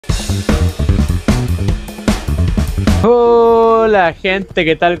Hola gente,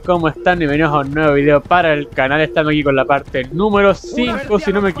 ¿qué tal? ¿Cómo están? Bienvenidos a un nuevo video para el canal. Estamos aquí con la parte número 5,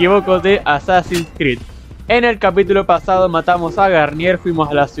 si no me equivoco, de Assassin's Creed. En el capítulo pasado matamos a Garnier, fuimos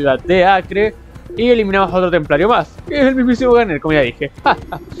a la ciudad de Acre y eliminamos a otro templario más, que es el mismísimo Garnier, como ya dije.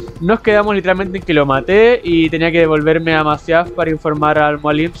 Nos quedamos literalmente en que lo maté y tenía que devolverme a Masyaf para informar al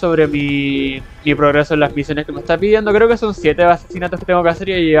Mualim sobre mi progreso en las misiones que me está pidiendo. Creo que son 7 asesinatos que tengo que hacer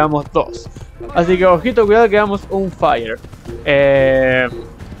y llevamos 2. Así que ojito, cuidado que vamos un fire.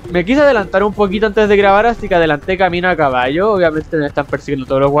 Me quise adelantar un poquito antes de grabar, así que adelanté camino a caballo. Obviamente me están persiguiendo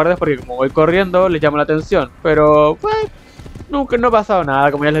todos los guardias porque como voy corriendo les llamo la atención. Pero pues nunca no ha pasado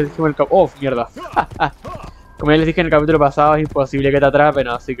nada, como ya les dije en el capítulo... ¡Oh, mierda! Como ya les dije en el capítulo pasado, es imposible que te atrapen,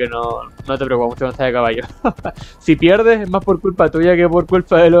 así que no te preocupes mucho con esta de caballo. Si pierdes es más por culpa tuya que por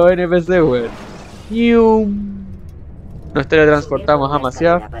culpa de los NPC, weón. Nos teletransportamos a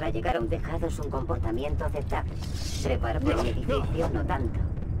Masyaf. Para llegar a un tejado es un comportamiento aceptable. Trepar por un edificio no tanto.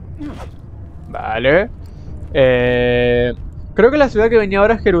 Vale. Creo que la ciudad que venía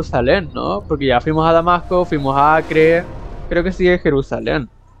ahora es Jerusalén, ¿no? Porque ya fuimos a Damasco, fuimos a Acre. Creo que sigue Jerusalén,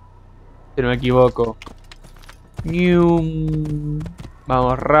 si no me equivoco.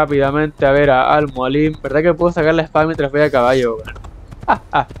 Vamos rápidamente a ver a Al-Mualim. ¿Verdad que puedo sacar la espada mientras voy a caballo? Bueno.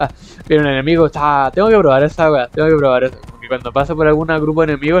 Viene un enemigo. Tengo que probar esa weá. Tengo que probar eso. Porque cuando pase por algún grupo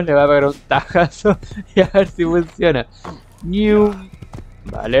de enemigos le va a pegar un tajazo y a ver si funciona.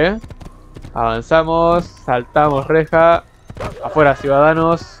 Vale. Avanzamos. Saltamos reja. Afuera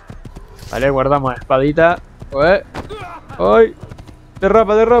ciudadanos. Vale, guardamos espadita. ¡Ay!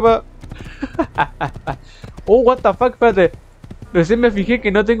 ¡Derrapa! Oh, what the fuck, espérate. Recién me fijé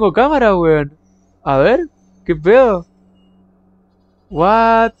que no tengo cámara, weón. A ver, ¿qué pedo?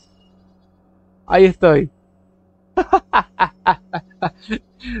 What? Ahí estoy.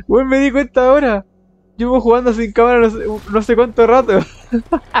 Weón, me di cuenta ahora. Llevo jugando sin cámara no sé cuánto rato.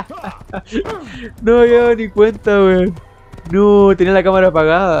 No me había dado ni cuenta, weón. No, tenía la cámara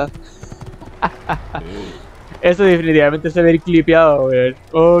apagada. Eso definitivamente se ve clipeado, weón.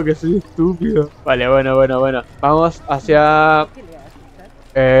 Oh, que soy estúpido. Vale, bueno. Vamos hacia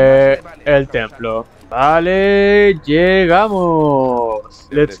el templo. Vale, llegamos.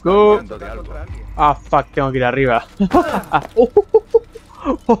 Let's go. Ah, fuck, tengo que ir arriba.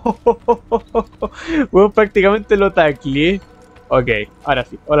 Bueno, prácticamente lo tacleé. Ok, ahora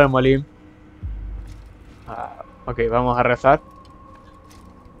sí. Hola, Molín. Ok, vamos a rezar.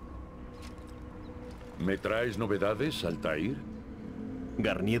 ¿Me traes novedades, Altair?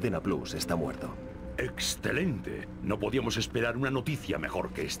 Garnier de Nablus está muerto. ¡Excelente! No podíamos esperar una noticia mejor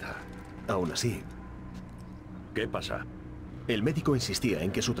que esta. Aún así, ¿Qué pasa? el médico insistía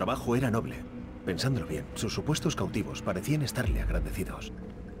en que su trabajo era noble. Pensándolo bien, sus supuestos cautivos parecían estarle agradecidos.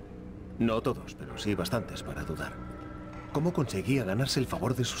 No todos, pero sí bastantes para dudar. ¿Cómo conseguía ganarse el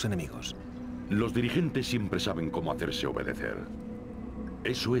favor de sus enemigos? Los dirigentes siempre saben cómo hacerse obedecer.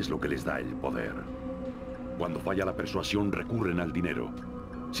 Eso es lo que les da el poder. Cuando falla la persuasión, recurren al dinero.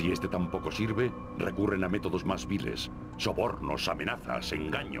 Si este tampoco sirve, recurren a métodos más viles: sobornos, amenazas,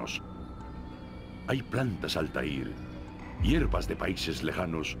 engaños. Hay plantas, Altair, hierbas de países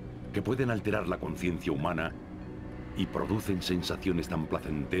lejanos que pueden alterar la conciencia humana y producen sensaciones tan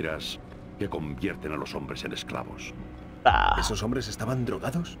placenteras que convierten a los hombres en esclavos. ¿Esos hombres estaban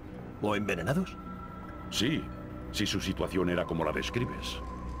drogados? ¿O envenenados? Sí, si su situación era como la describes.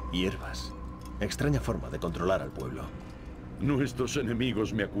 Hierbas. Extraña forma de controlar al pueblo. Nuestros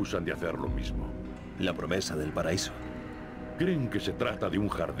enemigos me acusan de hacer lo mismo. La promesa del paraíso. Creen que se trata de un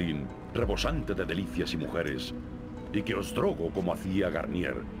jardín rebosante de delicias y mujeres, y que os drogo como hacía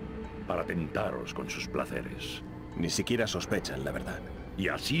Garnier para tentaros con sus placeres. Ni siquiera sospechan la verdad. Y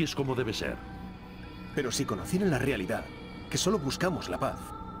así es como debe ser. Pero si conocieran la realidad, que solo buscamos la paz.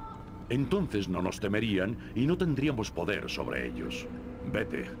 Entonces no nos temerían y no tendríamos poder sobre ellos.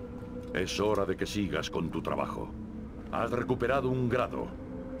 Vete. Es hora de que sigas con tu trabajo. Has recuperado un grado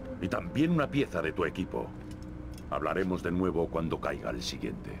y también una pieza de tu equipo. Hablaremos de nuevo cuando caiga el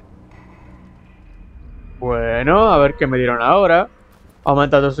siguiente. Bueno, a ver qué me dieron ahora.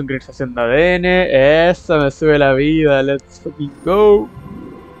 Aumenta tu sincronización de ADN. Eso me sube la vida. Let's fucking go.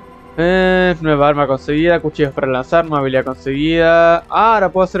 Nueva arma conseguida. Cuchillos para lanzar. Nueva habilidad conseguida. Ahora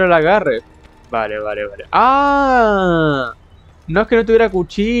puedo hacer el agarre. Vale. No es que no tuviera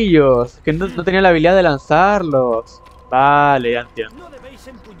cuchillos. Es que no tenía la habilidad de lanzarlos. Vale, ya entiendo.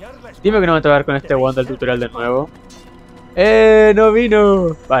 Dime que no me tengo que dar con este one del tutorial de nuevo. No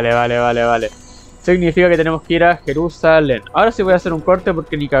vino. Vale. significa que tenemos que ir a Jerusalén. Ahora sí voy a hacer un corte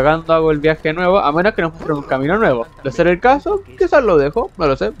porque ni cagando hago el viaje nuevo, a menos que nos muestren un camino nuevo. De ser el caso, quizás lo dejo, no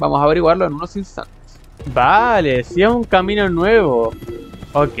lo sé, vamos a averiguarlo en unos instantes. Vale, sí es un camino nuevo.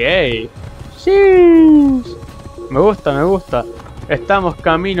 Ok. Sí. Me gusta, me gusta. Estamos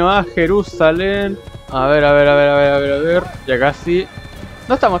camino a Jerusalén. A ver. Ya casi.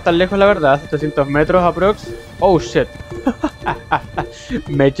 No estamos tan lejos, la verdad. 700 metros aprox. Oh, shit.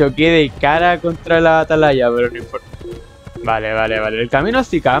 Me choqué de cara contra la atalaya, pero no importa. Vale. El camino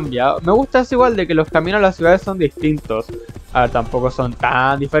sí cambia. Me gusta eso igual de que los caminos a las ciudades son distintos. A ver, tampoco son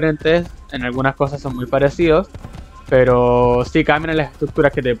tan diferentes. En algunas cosas son muy parecidos. Pero sí cambian las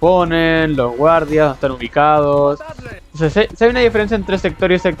estructuras que te ponen, los guardias, donde están ubicados. Entonces, sí hay una diferencia entre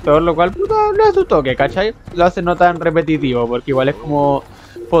sector y sector, lo cual le da su toque, ¿cachai? Lo hace no tan repetitivo, porque igual es como...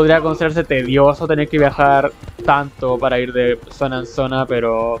 Podría considerarse tedioso tener que viajar tanto para ir de zona en zona,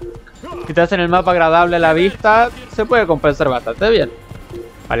 pero... Si te hacen el mapa agradable a la vista, se puede compensar bastante bien.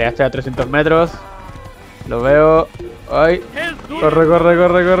 Vale, ya estoy a 300 metros. Lo veo. ¡Ay!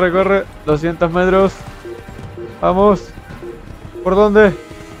 Corre. 200 metros. Vamos. ¿Por dónde?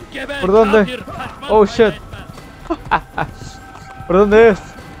 ¿Por dónde? Oh, shit. ¿Por dónde es?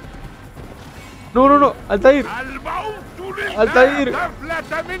 No. Altair.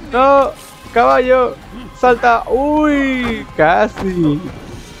 No. Caballo. Salta. Uy. Casi.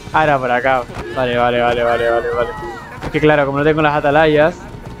 Ahora por acá. Vale. Es que claro, como no tengo las atalayas,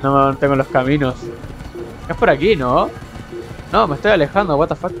 no tengo los caminos. Es por aquí, ¿no? No, me estoy alejando. What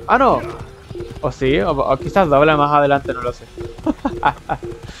the fuck. Ah, no. O sí, o quizás dobla más adelante, no lo sé.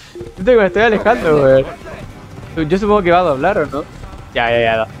 Siento que me estoy alejando, güey. Yo supongo que va a doblar, ¿o no?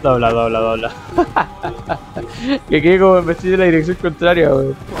 Ya, dobla. Que quede como me estoy en la dirección contraria,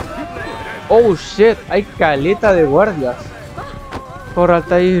 güey. Oh, shit, hay caleta de guardias. Corre,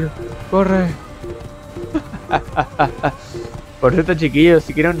 Altair, corre. Por cierto, chiquillos,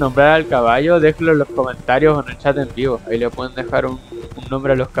 si quieren nombrar al caballo, déjenlo en los comentarios o en el chat en vivo. Ahí le pueden dejar un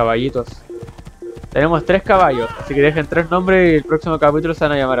nombre a los caballitos. Tenemos 3 caballos, así que dejen 3 nombres y el próximo capítulo se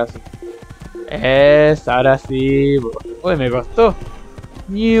van a llamar así. Ahora sí. Uy, me costó.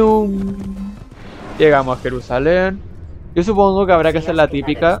 Llegamos a Jerusalén. Yo supongo que habrá que hacer la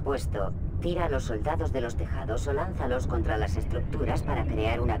típica. Tira a los soldados de los tejados o lánzalos contra las estructuras para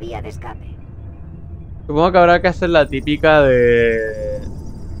crear una vía de escape. Supongo que habrá que hacer la típica de...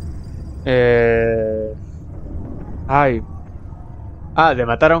 de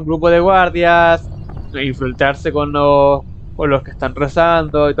matar a un grupo de guardias, infiltrarse con los que están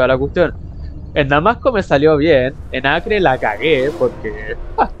rezando y toda la cuestión. En Damasco me salió bien, en Acre la cagué porque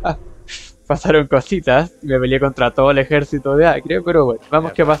pasaron cositas y me peleé contra todo el ejército de Acre, pero bueno,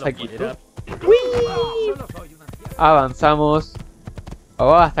 vamos qué pasa aquí. ¡Uy! Avanzamos.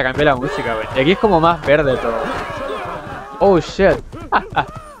 Oh, hasta cambié la música, güey. Y aquí es como más verde todo. Oh, shit.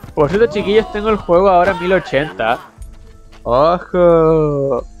 Por cierto, chiquillos, tengo el juego ahora en 1080.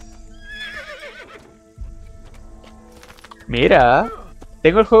 ¡Ojo! Mira,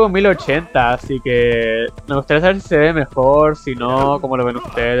 tengo el juego en 1080, así que me gustaría saber si se ve mejor, si no, cómo lo ven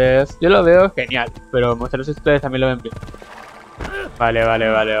ustedes. Yo lo veo genial, pero me gustaría saber si ustedes también lo ven bien.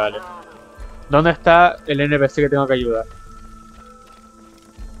 Vale. ¿Dónde está el NPC que tengo que ayudar?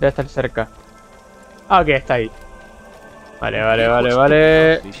 Debe estar cerca. Ah, ok, está ahí.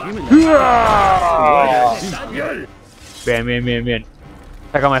 Vale. Bien.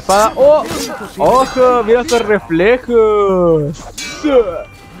 Sacamos espada. ¡Oh! ¡Ojo! ¡Mira esos reflejos!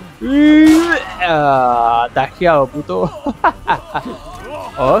 Tajeado, puto.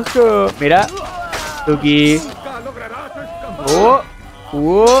 ¡Ojo! Mira. Tuki.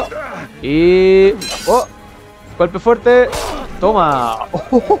 Y... ¡oh! Golpe fuerte. ¡Toma!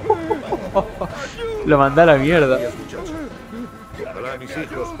 Lo mandé a la mierda. Ojalá mis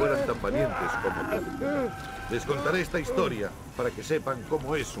hijos fueran tan valientes como tú. Les contaré esta historia para que sepan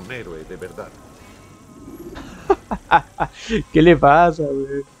cómo es un héroe de verdad. ¿Qué le pasa,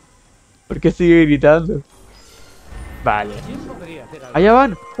 güey? ¿Por qué sigue gritando? Vale. Allá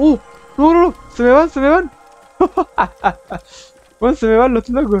van. No. Se me van. Bueno, se me van los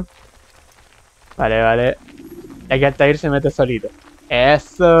locos. Vale. Y aquí Altair se mete solito.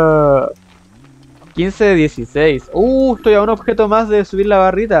 Eso. 15 de 16. Estoy a un objeto más de subir la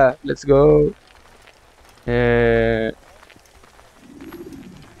barrita. Let's go.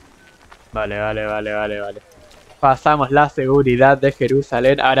 Vale. Pasamos la seguridad de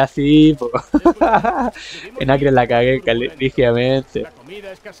Jerusalén. Ahora sí. En Acre la cagué ligeramente.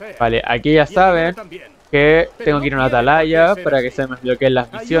 Vale, aquí ya saben que tengo que ir a una atalaya para que se me bloqueen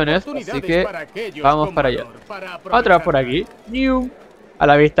las misiones. Así que vamos para allá. Otra vez por aquí. a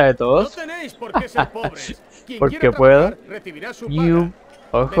la vista de No todos. tenéis por qué ser pobres. Quien Porque quiera puedo. trabajar recibirá su Ñum.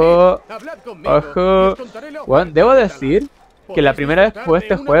 paga. Ojo. Venid, hablad conmigo y Ojo. os contaré la Bueno, oferta debo de decir Talal. que la Podéis primera vez que jugué disfrutar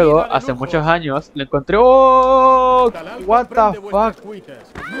este de una juego, vida de hace lujo. muchos años, lo encontré... ¡Oh! Talal What the comprende vuestras fuck. cuitas.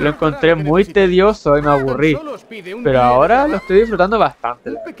 Lo encontré Hará lo que muy necesitéis. tedioso y me Tan aburrí. solo os pide un Pero día de ahora lo trabajo. estoy disfrutando bastante.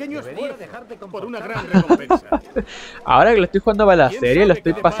 Un pequeño esfuerzo por una gran recompensa. Ahora que lo estoy jugando para la ¿Quién serie, lo sabe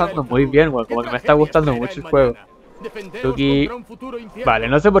estoy qué depara pasando el muy futuro? bien, weón. ¿Qué Como que me está tragedias gustando traerá mucho el el juego. mañana? Defendeos Aquí... contra un futuro incierto. Vale,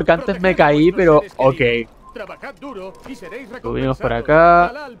 no sé por qué antes me Proteged a caí, vuestros pero... seres Ok. queridos. Trabajad duro y seréis Subimos por recompensados.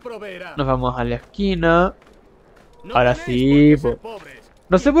 acá. Talal proveerá. Nos vamos a la esquina. No Ahora tenéis sí, por qué ser po. pobres.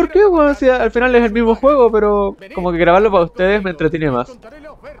 No sé Quien por qué, quiera weón, si trabajar, al final es el mismo recibirá su juego, pero paga. como que Venid, grabarlo para hablad ustedes me conmigo entretiene y os más. contaré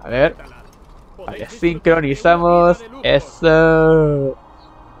la oferta A ver. de Talal. Vale, Podéis sincronizamos. disfrutar de una vida de Eso.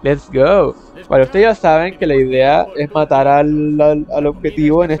 Let's go. Vale, ustedes ya saben que la idea es matar al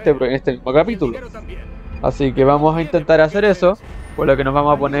objetivo en este mismo capítulo. lujo. También. Así que vamos a intentar hacer eso, por lo que nos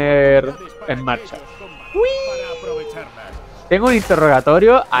vamos a poner en marcha. Para aprovecharlas. Tengo un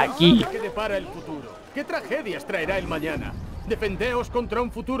interrogatorio aquí. ¿Qué depara el futuro? ¿Qué tragedias traerá el mañana? Defendeos contra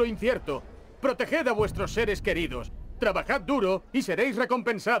un futuro incierto. Proteged a vuestros seres queridos. Trabajad duro y seréis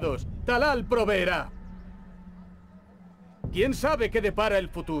recompensados. Talal proveerá. ¿Quién sabe qué depara el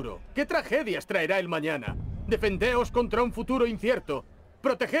futuro? ¿Qué tragedias traerá el mañana? Defendeos contra un futuro incierto.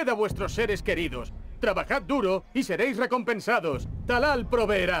 Proteged a vuestros seres queridos. Trabajad duro y seréis recompensados. Talal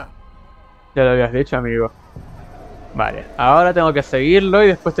proveerá. Ya lo habías dicho, amigo. Vale, ahora tengo que seguirlo y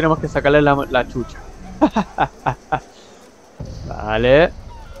después tenemos que sacarle la chucha. Vale.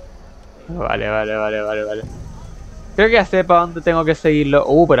 Vale. Creo que ya sé para dónde tengo que seguirlo.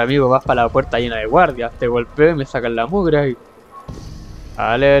 Pero amigo, vas para la puerta llena de guardias. Te golpeo y me sacan la mugre ahí.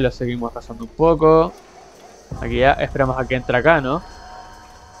 Vale, lo seguimos pasando un poco. Aquí ya esperamos a que entre acá, ¿no?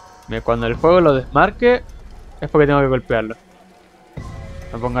 Mira, cuando el juego lo desmarque es porque tengo que golpearlo.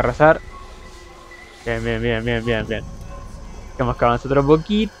 Me pongo a rezar. Bien. Tenemos que avanzar otro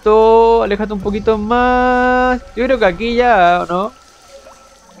poquito. Aléjate un poquito más. Yo creo que aquí ya, ¿no?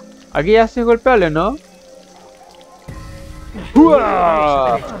 Aquí ya es golpeable, ¿no?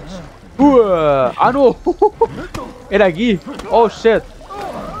 ¡Uah! ¡Uah! ¡Ah, no! Era aquí. ¡Oh, shit!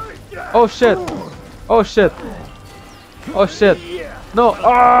 ¡Oh, shit! ¡Oh, shit! ¡Oh, shit! ¡No!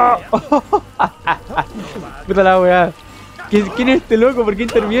 ¡Ah! ¡Puta la weá! ¿Quién es este loco? ¿Por qué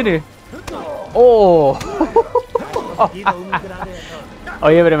interviene? ¡Oh!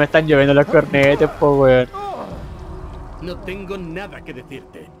 Oye, pero me están lloviendo los cornetes, po, weón. No tengo nada que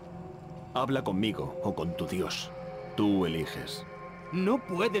decirte. Habla conmigo o con tu Dios. Tú eliges. No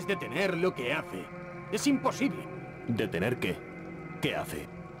puedes detener lo que hace. Es imposible. ¿Detener qué? ¿Qué hace?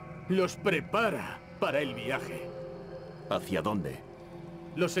 Los prepara para el viaje. ¿Hacia dónde?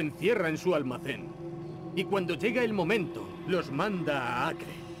 Los encierra en su almacén. Y cuando llega el momento, los manda a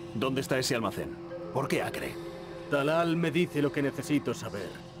Acre. ¿Dónde está ese almacén? ¿Por qué Acre? Talal me dice lo que necesito saber.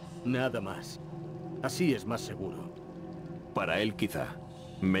 Nada más. Así es más seguro. Para él quizá.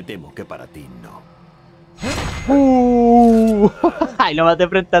 Me temo que para ti no. ¡Ay, lo maté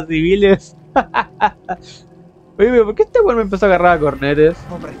frente a civiles! Oye, ¿por qué este weón me empezó a agarrar a cornetes?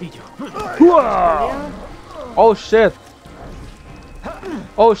 ¡Oh, shit!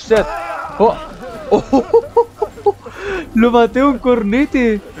 ¡Oh, shit! ¡Oh! ¡Lo maté a un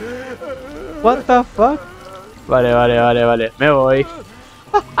cornete! What the fuck? Vale. Me voy.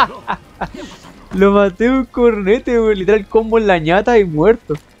 Lo maté a un cornete, wey. Literal combo en la ñata y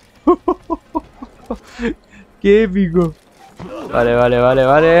muerto. Qué épico. Vale.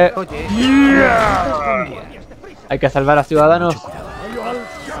 Yeah. Hay que salvar a ciudadanos.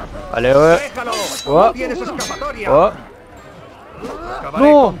 Vale, wey. Oh.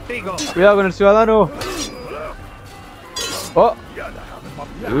 ¡No! Cuidado con el ciudadano. Oh.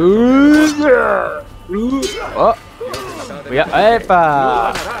 Oh. Cuidado.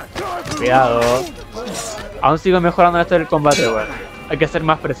 ¡Epa! Cuidado. Aún sigo mejorando esto del combate, weón. Hay que ser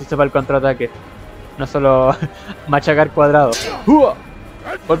más preciso para el contraataque. No solo machacar cuadrado.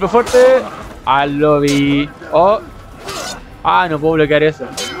 Golpe fuerte. Al lobby. Oh. Ah, no puedo bloquear eso.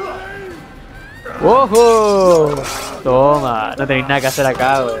 ¡Ojo! Toma, no tenéis nada que hacer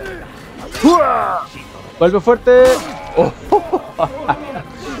acá, weón. Golpe fuerte. Oh.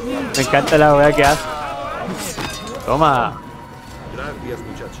 Me encanta la weá que hace. Toma. Gracias,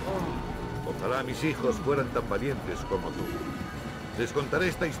 muchacho. Ojalá mis hijos fueran tan valientes como tú. Les contaré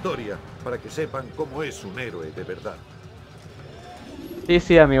esta historia para que sepan cómo es un héroe de verdad.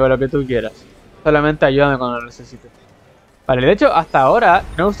 Sí, amigo, lo que tú quieras. Solamente ayúdame cuando lo necesites. Vale, de hecho, hasta ahora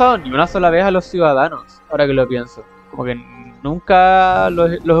no he usado ni una sola vez a los ciudadanos. Ahora que lo pienso. Como que nunca los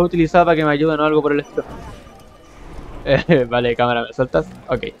he utilizado para que me ayuden o algo por el estilo. Vale, cámara, ¿me sueltas?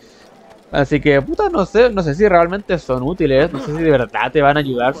 Ok. Así que, puta, no sé si realmente son útiles. No sé si de verdad te van a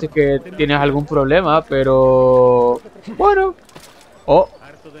ayudar si es que tienes algún problema, pero... Bueno. Oh.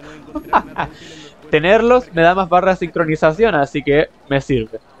 Tenerlos me da más barra de sincronización, así que me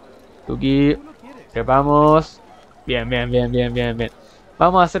sirve. Aquí, trepamos. Bien.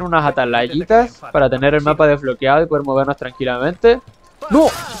 Vamos a hacer unas atalayitas para tener el mapa desbloqueado y poder movernos tranquilamente. ¡No!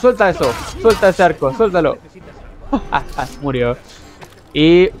 ¡Suelta eso! ¡Suelta ese arco! ¡Suéltalo! Murió.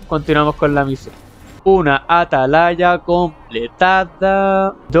 Y continuamos con la misión. Una atalaya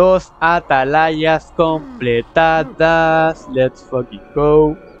completada. 2 atalayas completadas. Let's fucking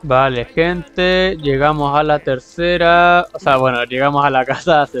go. Vale, gente. Llegamos a la tercera. O sea, bueno, llegamos a la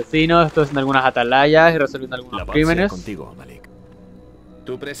casa de asesinos. Estoy haciendo algunas atalayas y resolviendo algunos crímenes. Contigo, Malik.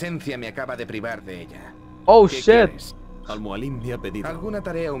 Tu presencia me acaba de privar de ella. Oh, ¿Qué shit. quieres? Al-Mualim me ha pedido... Alguna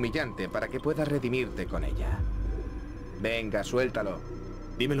tarea humillante para que puedas redimirte con ella. Venga, suéltalo.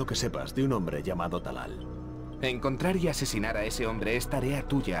 Dime lo que sepas de un hombre llamado Talal. Encontrar y asesinar a ese hombre es tarea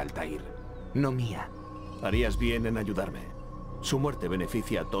tuya, Altair, no mía. Harías bien en ayudarme. Su muerte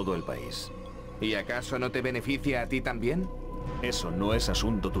beneficia a todo el país. ¿Y acaso no te beneficia a ti también? Eso no es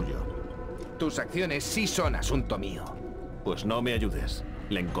asunto tuyo. Tus acciones sí son asunto mío. Pues no me ayudes.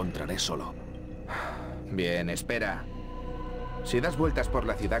 Le encontraré solo. Bien, espera. Si das vueltas por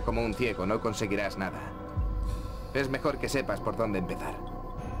la ciudad como un ciego, no conseguirás nada. Es mejor que sepas por dónde empezar.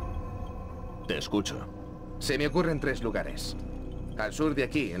 Te escucho. Se me ocurren 3 lugares. Al sur de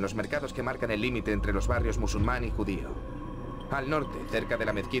aquí, en los mercados que marcan el límite entre los barrios musulmán y judío. Al norte, cerca de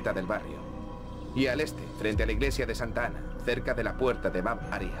la mezquita del barrio. Y al este, frente a la iglesia de Santa Ana, cerca de la puerta de Bab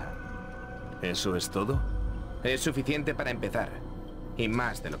Aria. ¿Eso es todo? Es suficiente para empezar. Y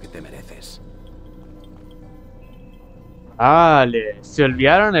más de lo que te mereces. Vale, se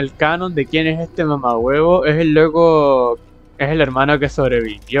olvidaron el canon de quién es este mamahuevo. Es el loco. Es el hermano que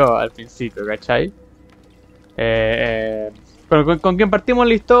sobrevivió al principio, ¿cachai? Con quien partimos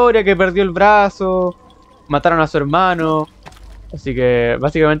la historia, que perdió el brazo, mataron a su hermano. Así que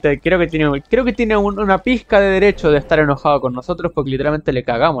básicamente creo que tiene una pizca de derecho de estar enojado con nosotros porque literalmente le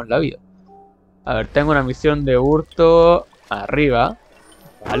cagamos la vida. A ver, tengo una misión de hurto arriba.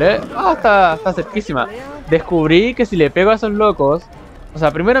 Vale. Ah, está cerquísima. Descubrí que si le pego a esos locos... O sea,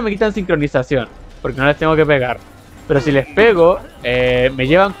 primero me quitan sincronización, porque no les tengo que pegar. Pero si les pego, me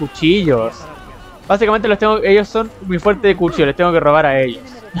llevan cuchillos. Básicamente ellos son mi fuerte de cuchillo, les tengo que robar a ellos.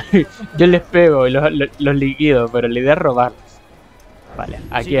 Yo les pego y los liquido, pero la idea es robarlos. Vale,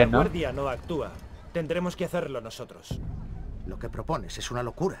 aquí es, ¿no? Si la guardia no actúa, tendremos que hacerlo nosotros. Lo que propones es una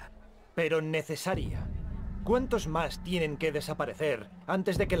locura. Pero necesaria. ¿Cuántos más tienen que desaparecer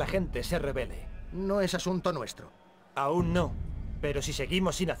antes de que la gente se rebele? No es asunto nuestro. Aún no, pero si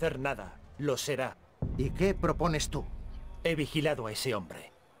seguimos sin hacer nada, lo será. ¿Y qué propones tú? He vigilado a ese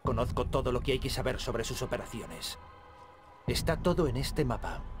hombre. Conozco todo lo que hay que saber sobre sus operaciones. Está todo en este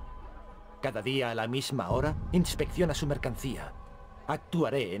mapa. Cada día a la misma hora, inspecciona su mercancía.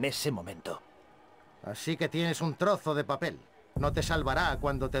 Actuaré en ese momento. Así que tienes un trozo de papel. No te salvará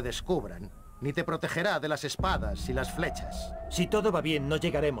cuando te descubran, ni te protegerá de las espadas y las flechas. Si todo va bien, no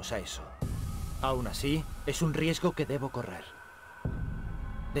llegaremos a eso. Aún así, es un riesgo que debo correr.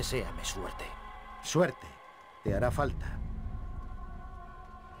 Deséame suerte. Suerte. Te hará falta.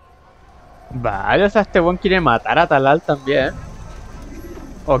 Vale, o sea, este buen quiere matar a Talal también.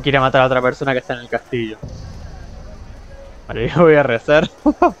 O quiere matar a otra persona que está en el castillo. Vale, yo voy a rezar.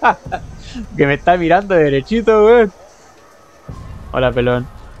 Que me está mirando derechito, weón. Hola, pelón.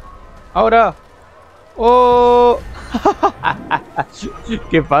 Ahora. ¡Oh!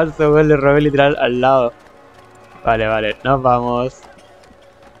 Qué falso, weón. Le robé literal al lado. Vale, nos vamos.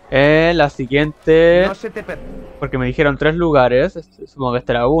 La siguiente. No se te Porque me dijeron 3 lugares. Supongo que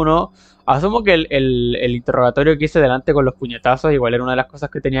este era uno. Asumo que el interrogatorio que hice delante con los puñetazos igual era una de las cosas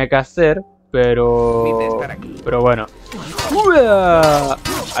que tenía que hacer. Pero bueno. ¡Uah!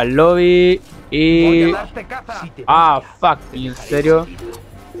 Al lobby. Y... Ah, fuck. ¿Y en serio?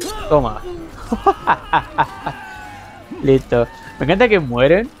 Toma. Listo. Me encanta que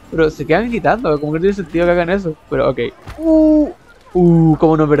mueren, pero se quedan gritando. Como que no tiene sentido que hagan eso. Pero ok.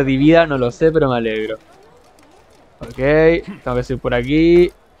 Como no perdí vida, no lo sé, pero me alegro. Ok. Tengo que subir por aquí.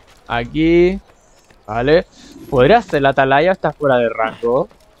 Aquí. Vale. ¿Podría hacer la atalaya o está fuera de rango?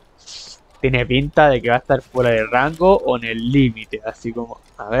 Tiene pinta de que va a estar fuera de rango o en el límite. Así como,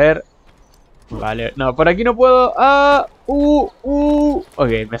 a ver. Vale, no, por aquí no puedo. Ah,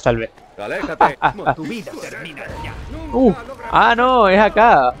 ok, me salvé. Aléjate. Tu vida termina ya. Ah, no, es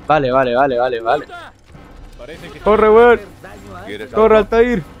acá. Vale. Corre, weón. Corre,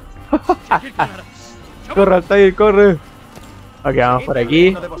 Altair. Corre, Altair, corre. Ok, vamos por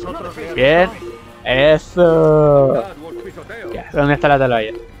aquí. Bien. Eso. Ya, ¿dónde está la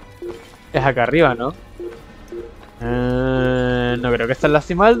atalaya? Es acá arriba, ¿no? No creo que está en la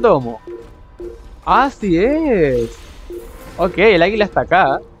cima del domo. ¡Ah, sí es! Ok, el águila está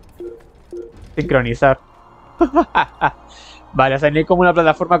acá. Sincronizar. Vale, o sea, no hay como una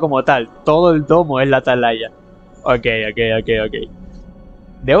plataforma como tal. Todo el domo es la atalaya. Ok.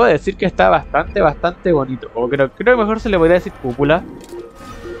 Debo decir que está bastante bonito. O creo que mejor se le podría decir cúpula.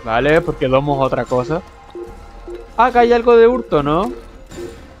 Vale, porque domo es otra cosa. Acá hay algo de hurto, ¿no?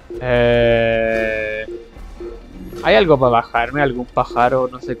 ¿Hay algo para bajarme? ¿Algún pájaro?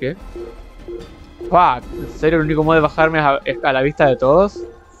 No sé qué. Fuck, ¿en serio el único modo de bajarme es a la vista de todos?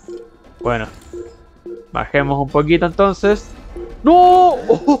 Bueno. Bajemos un poquito entonces. ¡No!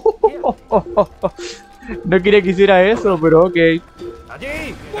 No quería que hiciera eso, pero ok.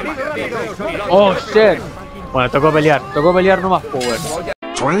 ¡Oh, shit! Bueno, tocó pelear nomás, power.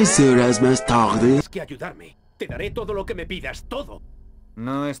 3 horas más tarde. Tienes que ayudarme. Te daré todo lo que me pidas, todo.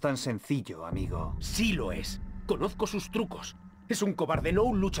 No es tan sencillo, amigo. Sí lo es. Conozco sus trucos. Es un cobarde, no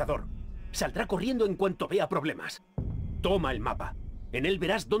un luchador. Saldrá corriendo en cuanto vea problemas. Toma el mapa. En él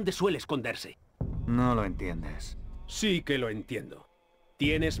verás dónde suele esconderse. No lo entiendes. Sí que lo entiendo.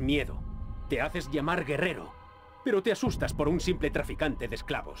 Tienes miedo. Te haces llamar guerrero. Pero te asustas por un simple traficante de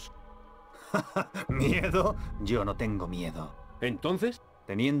esclavos. ¿Miedo? Yo no tengo miedo. ¿Entonces?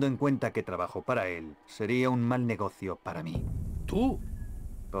 Teniendo en cuenta que trabajo para él, sería un mal negocio para mí. ¿Tú?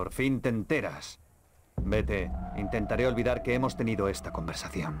 Por fin te enteras. Vete, intentaré olvidar que hemos tenido esta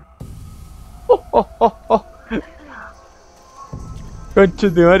conversación. Concha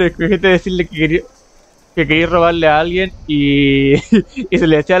de madre, escogiste decirle que quería robarle a alguien y se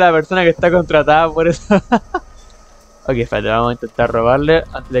le decía a la persona que está contratada por eso. Ok, espérate, vamos a intentar robarle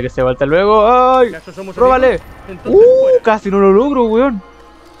antes de que se vuelta luego. ¡Ay! ¡Róbale! Casi no lo logro, weón.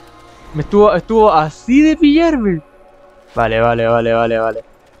 Me estuvo así de pillarme. Vale.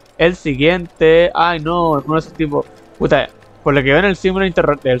 El siguiente. Ay, no, es uno de esos tipos. Puta, por lo que veo en el signo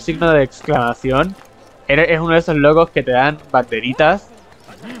de exclamación, es uno de esos locos que te dan banderitas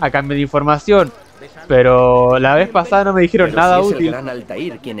a cambio de información. Pero la vez pasada no me dijeron nada útil. útil. Es el gran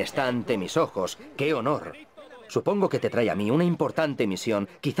Altair quien está ante mis ojos. ¡Qué honor! Supongo que te trae a mí una importante misión.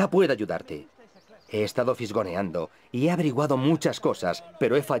 Quizá pueda ayudarte. He estado fisgoneando y he averiguado muchas cosas,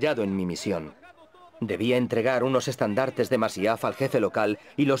 pero he fallado en mi misión. Debía entregar unos estandartes de Masiaf al jefe local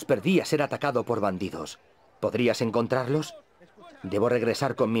y los perdí a ser atacado por bandidos. ¿Podrías encontrarlos? Debo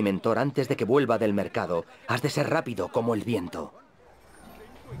regresar con mi mentor antes de que vuelva del mercado. Has de ser rápido como el viento.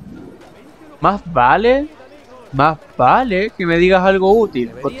 Más vale que me digas algo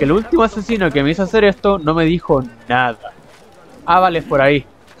útil, porque el último asesino que me hizo hacer esto no me dijo nada. Ah, vale, es por ahí.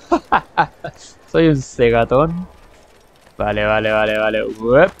 Soy un cegatón. Vale.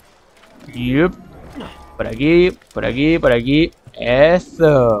 Uep. Yup. Por aquí.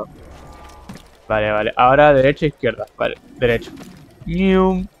 Eso. Vale. Ahora derecha, izquierda. Vale, derecho.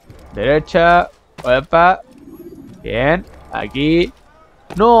 Derecha. Opa. Bien. Aquí.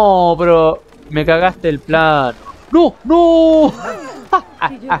 No, pero me cagaste el plan. ¡No!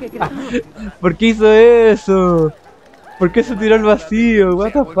 ¿Por qué hizo eso? ¿Por qué se tiró al vacío?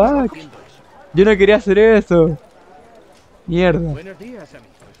 What the fuck? Yo no quería hacer eso. Mierda.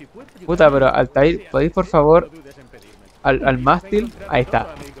 Puta, pero Altair, ¿podéis por favor al mástil? Ahí está.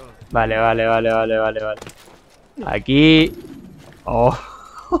 Vale. Aquí. Oh.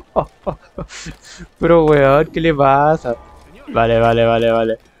 Pero weón, ¿qué le pasa?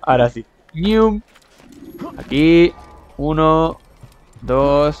 Vale. Ahora sí. Aquí. 1,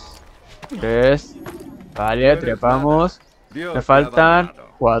 2, 3. Vale, trepamos. Me faltan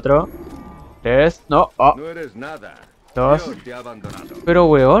 4, 3. No. Oh. 2. Pero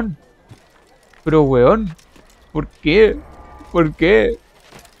weón. ¿Por qué?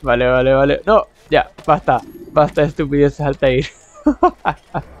 Vale. No, ya, basta de estupideces, Altair.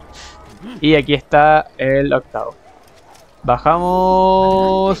 Y aquí está el octavo.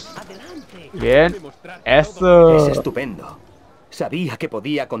 Bajamos. Bien. Eso. Es estupendo. Sabía que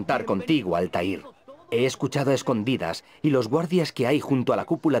podía contar contigo, Altair. He escuchado a escondidas y los guardias que hay junto a la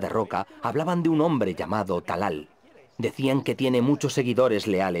cúpula de roca hablaban de un hombre llamado Talal. Decían que tiene muchos seguidores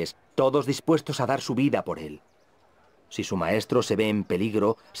leales, todos dispuestos a dar su vida por él. Si su maestro se ve en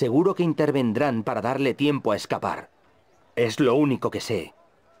peligro, seguro que intervendrán para darle tiempo a escapar. Es lo único que sé,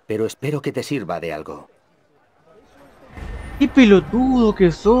 pero espero que te sirva de algo. ¡Qué pelotudo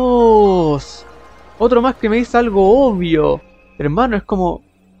que sos! Otro más que me dice algo obvio. Hermano, es como...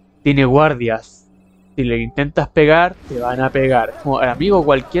 Tiene guardias. Si le intentas pegar, te van a pegar. Como, amigo,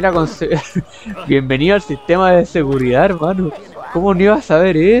 cualquiera con... Bienvenido al sistema de seguridad, hermano. ¿Cómo no ibas a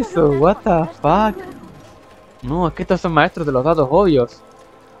saber eso? What the fuck. No, es que estos son maestros de los datos obvios.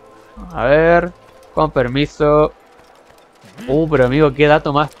 A ver, con permiso. Pero amigo, qué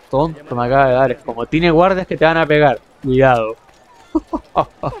dato más tonto me acaba de dar. Es como, tiene guardias que te van a pegar. Cuidado.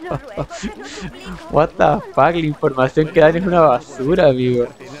 What the fuck, la información que dan es una basura, amigo.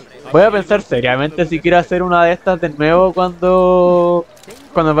 Voy a pensar seriamente si quiero hacer una de estas de nuevo cuando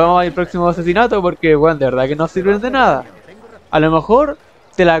vamos al próximo asesinato, porque, bueno, de verdad que no sirven de nada. A lo mejor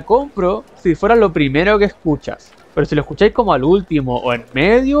te la compro si fuera lo primero que escuchas. Pero si lo escucháis como al último o en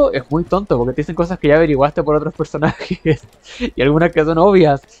medio, es muy tonto, porque te dicen cosas que ya averiguaste por otros personajes. Y algunas que son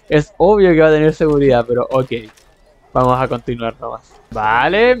obvias. Es obvio que va a tener seguridad, pero ok. Vamos a continuar nomás.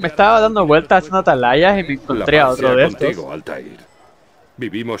 Vale, me estaba dando vueltas haciendo atalayas y me encontré a otro de estos. Contigo, Altair.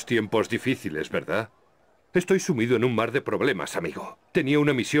 Vivimos tiempos difíciles, ¿verdad? Estoy sumido en un mar de problemas, amigo. Tenía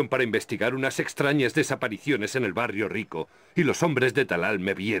una misión para investigar unas extrañas desapariciones en el barrio rico, y los hombres de Talal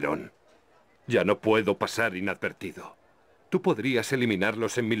me vieron. Ya no puedo pasar inadvertido. ¿Tú podrías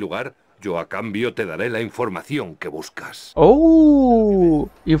eliminarlos en mi lugar? Yo a cambio te daré la información que buscas. ¡Oh!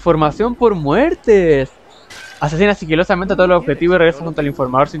 Información por muertes. Asesina sigilosamente a todos los objetivos y regresa junto al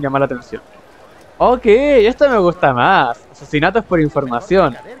informador sin llamar la atención. Ok, esto me gusta más. Asesinatos por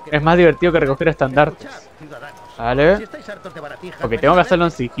información. Es más divertido que recoger estandartes. Vale. Ok, tengo que hacerlo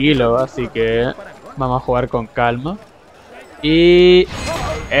en sigilo, así que vamos a jugar con calma. Y...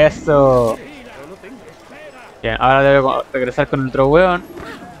 ¡eso! Bien, ahora debo regresar con el otro weón.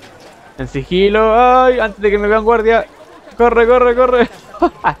 En sigilo. ¡Ay! Antes de que me vean guardia. ¡Corre, corre, corre!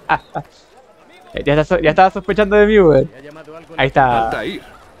 Ya estaba sospechando de mí, weón. Ahí está. Altair,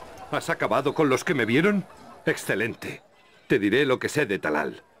 ¿has acabado con los que me vieron? Excelente. Te diré lo que sé de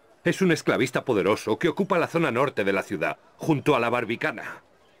Talal. Es un esclavista poderoso que ocupa la zona norte de la ciudad, junto a la Barbicana.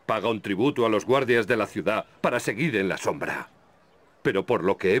 Paga un tributo a los guardias de la ciudad para seguir en la sombra. Pero por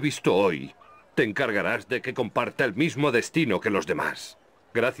lo que he visto hoy, te encargarás de que comparta el mismo destino que los demás.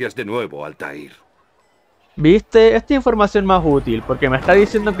 Gracias de nuevo, Altair. ¿Viste? Esta información más útil, porque me está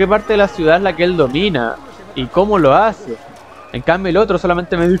diciendo qué parte de la ciudad es la que él domina y cómo lo hace. En cambio el otro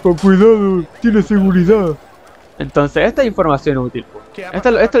solamente me dijo, cuidado, tiene seguridad. Entonces esta es información útil.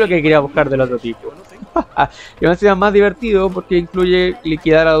 Esto es lo que quería buscar del otro tipo. Y me hacía más divertido porque incluye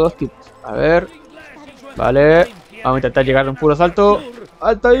liquidar a dos tipos. A ver. Vale. Vamos a intentar llegar de un puro salto.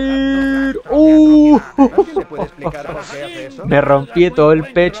 ¡Altair! Me rompí todo el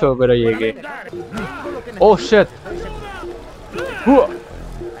pecho, pero llegué. ¡Oh, shit!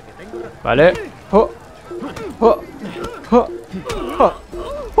 Vale.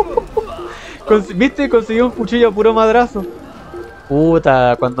 ¿Viste? Conseguí un cuchillo a puro madrazo.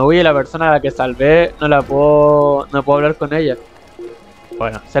 Puta, cuando voy a la persona a la que salvé, no puedo hablar con ella.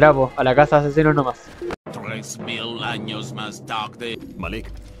 Bueno, será pues, a la casa de asesinos nomás. 3000 años más tarde.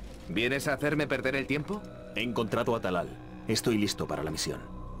 Malik, ¿vienes a hacerme perder el tiempo? he encontrado a Talal. Estoy listo para la misión.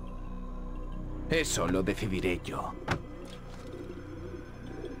 Eso lo decidiré yo.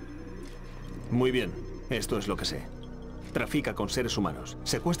 Muy bien, esto es lo que sé. Trafica con seres humanos,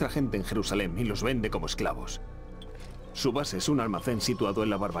 secuestra gente en Jerusalén y los vende como esclavos. Su base es un almacén situado en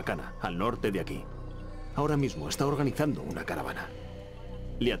la Barbacana, al norte de aquí. Ahora mismo está organizando una caravana.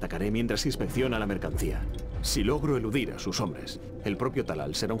 Le atacaré mientras inspecciona la mercancía. Si logro eludir a sus hombres, el propio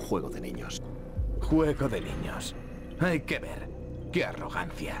Talal será un juego de niños. Juego de niños. Hay que ver. ¡Qué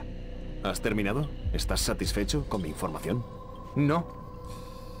arrogancia! ¿Has terminado? ¿Estás satisfecho con mi información? No,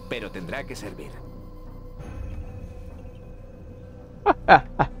 pero tendrá que servir.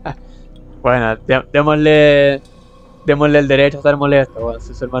 Bueno, démosle el derecho a estar molesto. Bueno,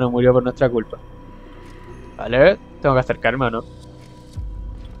 si su hermano murió por nuestra culpa. Vale, tengo que acercarme, ¿o no?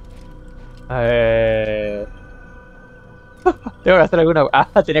 A ver... tengo que hacer alguna...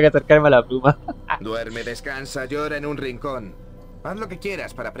 tenía que acercarme a la pluma. Duerme, descansa, llora en un rincón. Haz lo que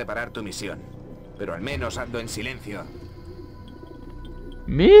quieras para preparar tu misión. Pero al menos hazlo en silencio.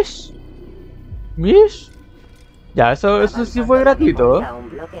 ¿Mish? ¿Mish? Ya, eso sí fue gratuito, ¿eh?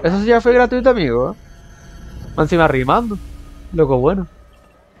 Eso sí ya fue gratuito, amigo. Encima rimando. Loco bueno.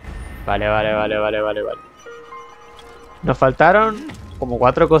 Vale. Nos faltaron como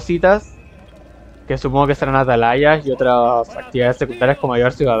 4 cositas, que supongo que serán atalayas y otras actividades secundarias como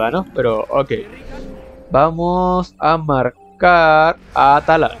ayudar ciudadanos, pero ok. Vamos a marcar a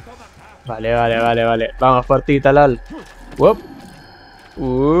Talal. Vale. Vamos por ti, Talal.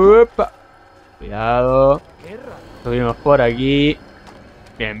 Upa. Cuidado. Subimos por aquí.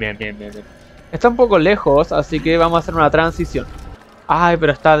 Bien. Está un poco lejos, así que vamos a hacer una transición. Ay,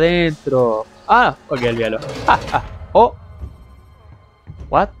 pero está adentro. Ah, ok, olvídalo. Oh.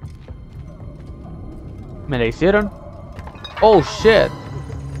 What? ¿Me la hicieron? Oh, shit.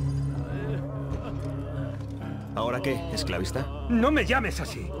 ¿Ahora qué, esclavista? No me llames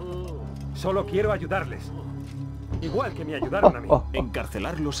así. Solo quiero ayudarles. Igual que me ayudaron a mí.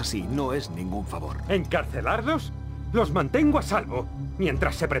 Encarcelarlos así no es ningún favor. ¿Encarcelarlos? Los mantengo a salvo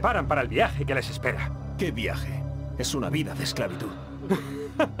mientras se preparan para el viaje que les espera. ¿Qué viaje? Es una vida de esclavitud.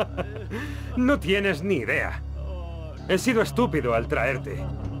 No tienes ni idea. He sido estúpido al traerte,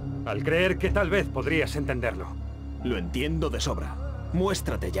 al creer que tal vez podrías entenderlo. Lo entiendo de sobra.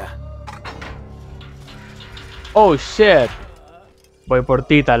 Muéstrate ya. Oh, shit. Voy por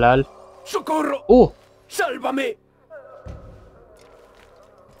ti, Talal. ¡Socorro! ¡Sálvame!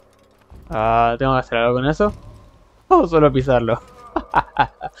 ¿Tengo que hacer algo con eso? ¿O solo pisarlo?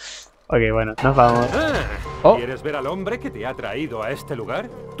 Ok, bueno, nos vamos. ¿Quieres ver al hombre que te ha traído a este lugar?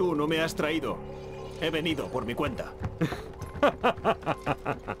 Tú no me has traído. He venido por mi cuenta.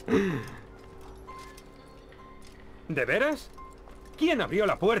 ¿De veras? ¿Quién abrió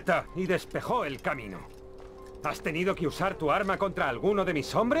la puerta y despejó el camino? ¿Has tenido que usar tu arma contra alguno de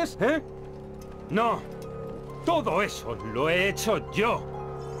mis hombres, eh? No. Todo eso lo he hecho yo.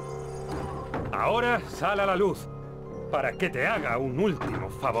 Ahora sal a la luz para que te haga un último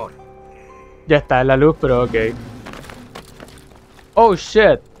favor. Ya está en la luz, pero ok. Oh,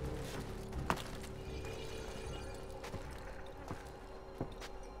 shit.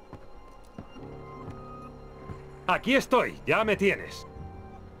 Aquí estoy, ya me tienes.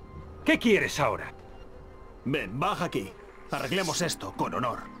 ¿Qué quieres ahora? Ven, baja aquí. Arreglemos esto con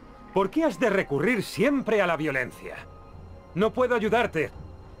honor. ¿Por qué has de recurrir siempre a la violencia? No puedo ayudarte,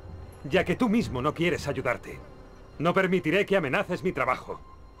 ya que tú mismo no quieres ayudarte. No permitiré que amenaces mi trabajo.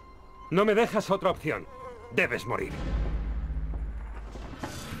 No me dejas otra opción. Debes morir.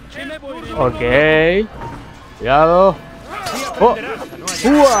 Ok. Cuidado. ¡Oh!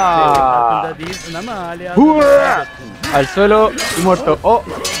 ¡Uah! ¡Uah! Al suelo y muerto. ¡Oh!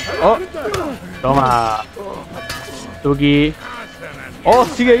 ¡Oh! Toma. Tuki. ¡Oh!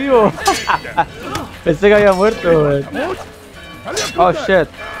 ¡Sigue vivo! Pensé que había muerto, wey. ¡Oh, shit!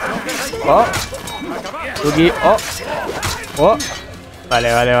 ¡Oh! Tuki. ¡Oh! ¡Oh!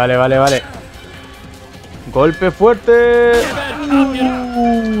 Vale. Golpe fuerte.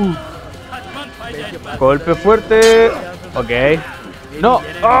 Golpe fuerte. Ok. No.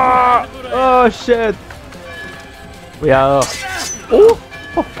 Oh, oh shit. Cuidado.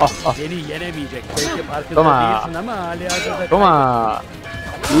 Toma. Toma.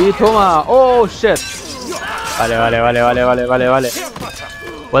 Y toma. Oh shit. Vale.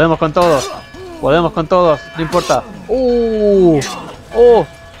 Podemos con todos. No importa.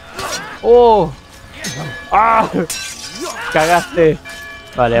 ¡Ah! Cagaste.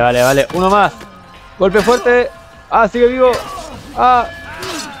 Vale. Uno más. Golpe fuerte. ¡Ah! Sigue vivo. ¡Ah!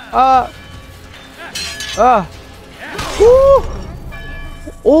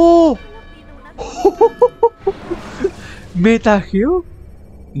 ¿Me tajeó?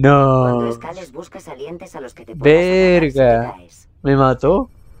 No. Cuando escales, busca salientes a los que te puedas Verga. agarrar si te caes. ¿Me mató?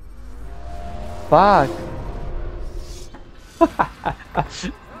 Fuck.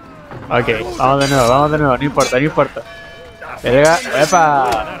 Ok, vamos de nuevo, no importa. Verga,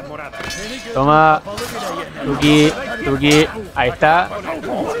 ¡epa! Toma. Tuki. Ahí está.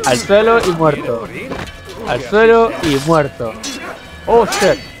 Al suelo y muerto. Oh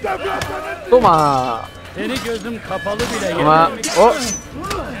shit. Toma. Oh.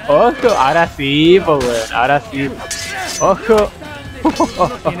 Ojo. Ahora sí, pues weón. Ahora sí. Ojo. No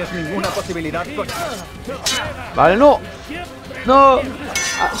tienes ninguna posibilidad con... Vale, no.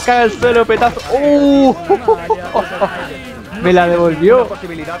 Cae al suelo, petazo. Me la devolvió.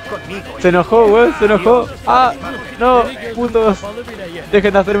 Se enojó, weón, Ah, no, putos.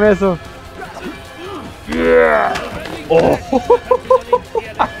 Dejen de hacerme eso.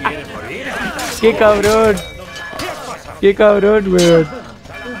 Qué cabrón, weón.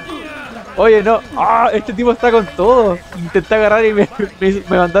 Oye, no. Este tipo está con todo. Intenté agarrar y me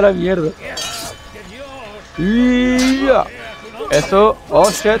mandó a la mierda. Eso. Oh,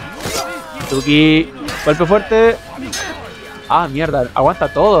 shit. Tuki. Golpe fuerte. Mierda. Aguanta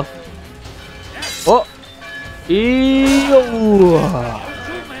todo. Oh. Y...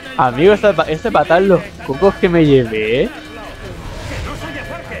 Amigo, ese patar los cocos que me llevé.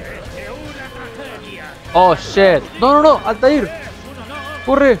 Oh, shit. No. Altair.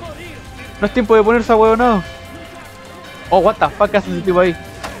 Corre. No es tiempo de ponerse a huevonado. Oh, what the fuck, ¿qué hace ese tipo ahí?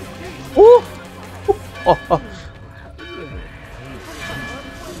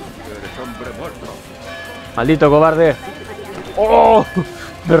 Maldito cobarde.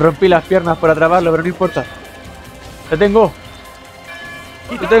 Me rompí las piernas por atraparlo, pero no importa. ¡Te tengo!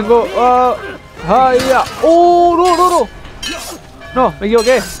 ¡Te tengo! ¡Ah! ¡Ay, ya! ¡Oh, no, no, no! No, me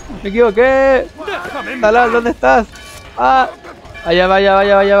equivoqué. Me equivoqué. Talal, ¿dónde estás? ¡Ah! Allá va, allá va,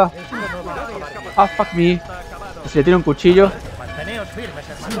 allá va, allá va. ¡Ah, fuck me! Se le tira un cuchillo.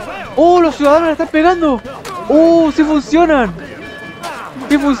 ¡Oh, los ciudadanos le están pegando! ¡Oh, sí funcionan!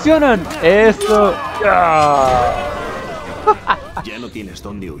 ¡Sí funcionan! ¡Eso! ¡Ya! Ya no tienes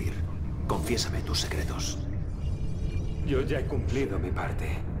dónde huir. Confiésame tus secretos. Yo ya he cumplido mi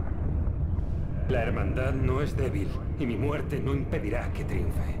parte. La hermandad no es débil y mi muerte no impedirá que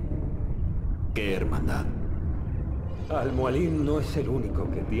triunfe. ¿Qué hermandad? Al-Mualim no es el único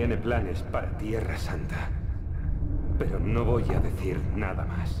que tiene planes para Tierra Santa. Pero no voy a decir nada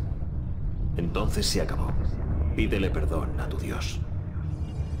más. Entonces se acabó. Pídele perdón a tu Dios.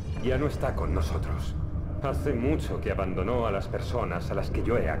 Ya no está con nosotros. Hace mucho que abandonó a las personas a las que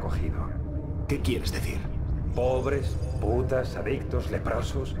yo he acogido. ¿Qué quieres decir? Pobres, putas, adictos,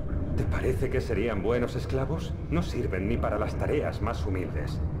 leprosos. ¿Te parece que serían buenos esclavos? No sirven ni para las tareas más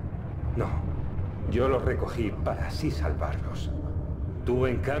humildes. No, yo los recogí para así salvarlos. Tú,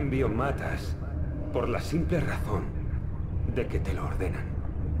 en cambio, matas por la simple razón de que te lo ordenan.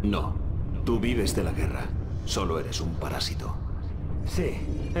 No, tú vives de la guerra. Solo eres un parásito.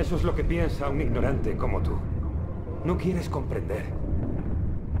 Sí, eso es lo que piensa un ignorante como tú. No quieres comprender.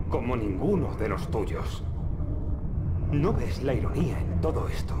 Como ninguno de los tuyos. ¿No ves la ironía en todo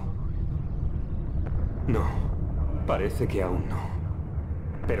esto? No, parece que aún no.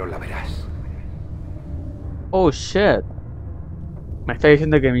 Pero la verás. Oh, shit. Me está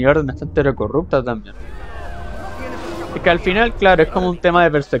diciendo que mi orden está entero corrupta también. Es que al final, claro, es como un tema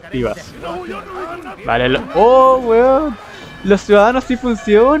de perspectivas. Vale, ¡oh, weón! Los ciudadanos sí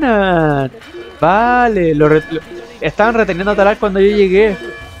funcionan. Vale, estaban reteniendo a Talal cuando yo llegué.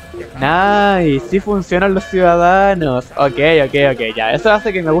 Nice, sí funcionan los ciudadanos. Ok, ya, eso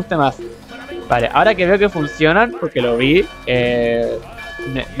hace que me guste más. Vale, ahora que veo que funcionan, porque lo vi, me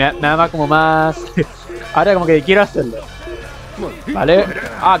da como más... Ahora como que quiero hacerlo. Vale,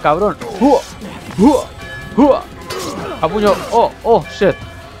 ah, cabrón. A puño, oh, shit.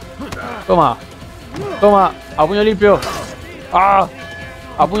 Toma, a puño limpio. Ah,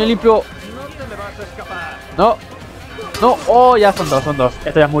 a puño limpio. No, oh, ya son dos.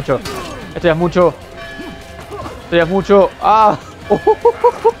 Esto ya es mucho. Ah,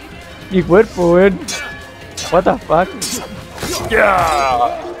 mi cuerpo, weón. What the fuck.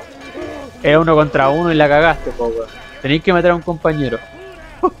 Yeah. Era 1 contra 1 y la cagaste, po, weón. Tenéis que meter a un compañero.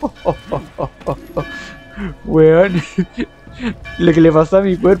 Weón. Lo que le pasó a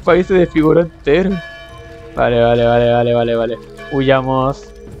mi cuerpo ahí se desfiguró entero. Vale.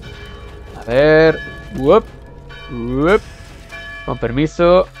 Huyamos. A ver. Uop. Con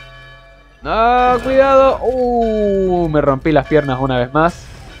permiso. ¡No! ¡Cuidado! Me rompí las piernas una vez más.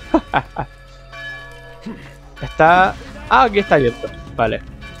 Está... Ah, aquí está abierto. Vale.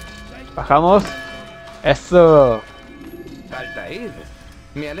 Bajamos. Eso. Altair,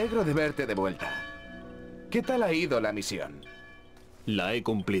 me alegro de verte de vuelta. ¿Qué tal ha ido la misión? La he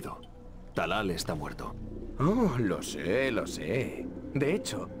cumplido. Talal está muerto. Oh, lo sé. De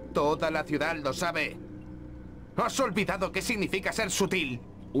hecho, toda la ciudad lo sabe. ¿Has olvidado qué significa ser sutil?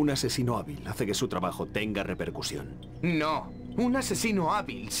 Un asesino hábil hace que su trabajo tenga repercusión. No, un asesino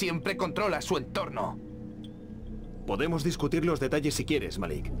hábil siempre controla su entorno. Podemos discutir los detalles si quieres,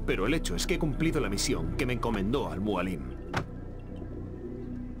 Malik, pero el hecho es que he cumplido la misión que me encomendó Al-Mualim.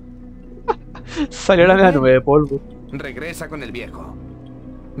 Salió la nube de polvo. Regresa con el viejo.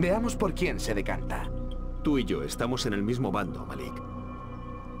 Veamos por quién se decanta. Tú y yo estamos en el mismo bando, Malik.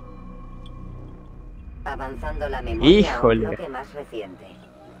 Avanzando la memoria. Híjole. A un bloque más reciente.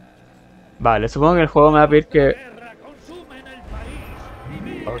 Vale, supongo que el juego me va a pedir que...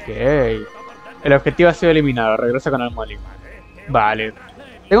 Ok. El objetivo ha sido eliminado. Regresa con el Mualim. Vale.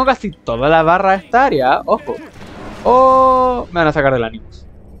 Tengo casi toda la barra de esta área. Ojo. Oh, me van a sacar del ánimo.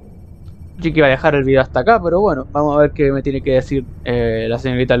 Yo que iba a dejar el video hasta acá, pero bueno, vamos a ver qué me tiene que decir la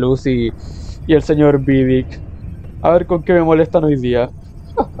señorita Lucy y el señor Vidic. A ver con qué me molestan hoy día.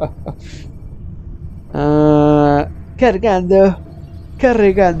 Cargando.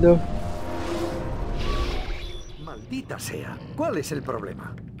 Maldita sea. ¿Cuál es el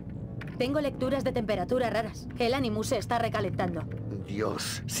problema? Tengo lecturas de temperatura raras. El Animus se está recalentando.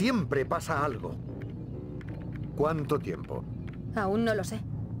 Dios, siempre pasa algo. ¿Cuánto tiempo? Aún no lo sé.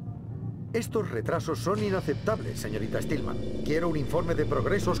 Estos retrasos son inaceptables, señorita Stillman. Quiero un informe de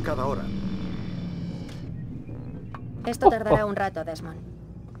progresos cada hora. Esto tardará un rato, Desmond.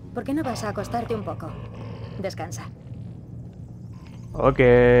 ¿Por qué no vas a acostarte un poco? Descansa. Ok.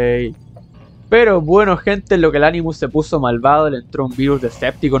 Pero bueno, gente, lo que el Animus se puso malvado, le entró un virus de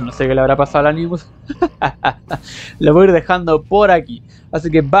Decepticons, no sé qué le habrá pasado al Animus. Lo voy a ir dejando por aquí. Así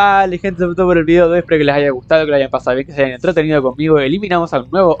que vale, gente, sobre todo por el video de hoy, espero que les haya gustado, que lo hayan pasado bien, que se hayan entretenido conmigo. Eliminamos a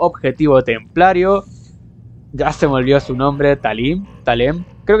un nuevo objetivo templario. Ya se me olvidó su nombre, Talem,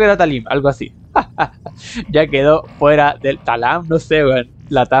 creo que era Talem, algo así. Ya quedó fuera del Talam, no sé, weón.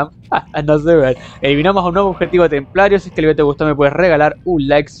 Latam, no sé, weón. Eliminamos a un nuevo objetivo templario. Si es que el video te gustó, me puedes regalar un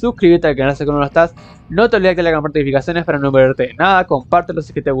like, suscríbete al canal si no lo estás. No te olvides de darle a la campana de notificaciones para no perderte nada. Compártelo si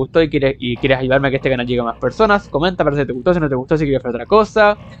es que te gustó y quieres ayudarme a que este canal llegue a más personas. Comenta para si te gustó, si no te gustó, si quieres ver otra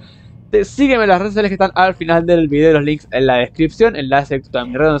cosa. Sígueme en las redes sociales que están al final del video, los links en la descripción, enlace directo a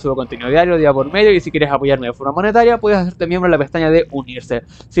mi red donde subo contenido diario, día por medio, y si quieres apoyarme de forma monetaria, puedes hacerte miembro en la pestaña de unirse.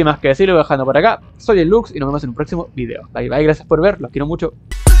 Sin más que decir, lo voy dejando por acá. Soy el Lux y nos vemos en un próximo video. Bye bye, gracias por ver, los quiero mucho.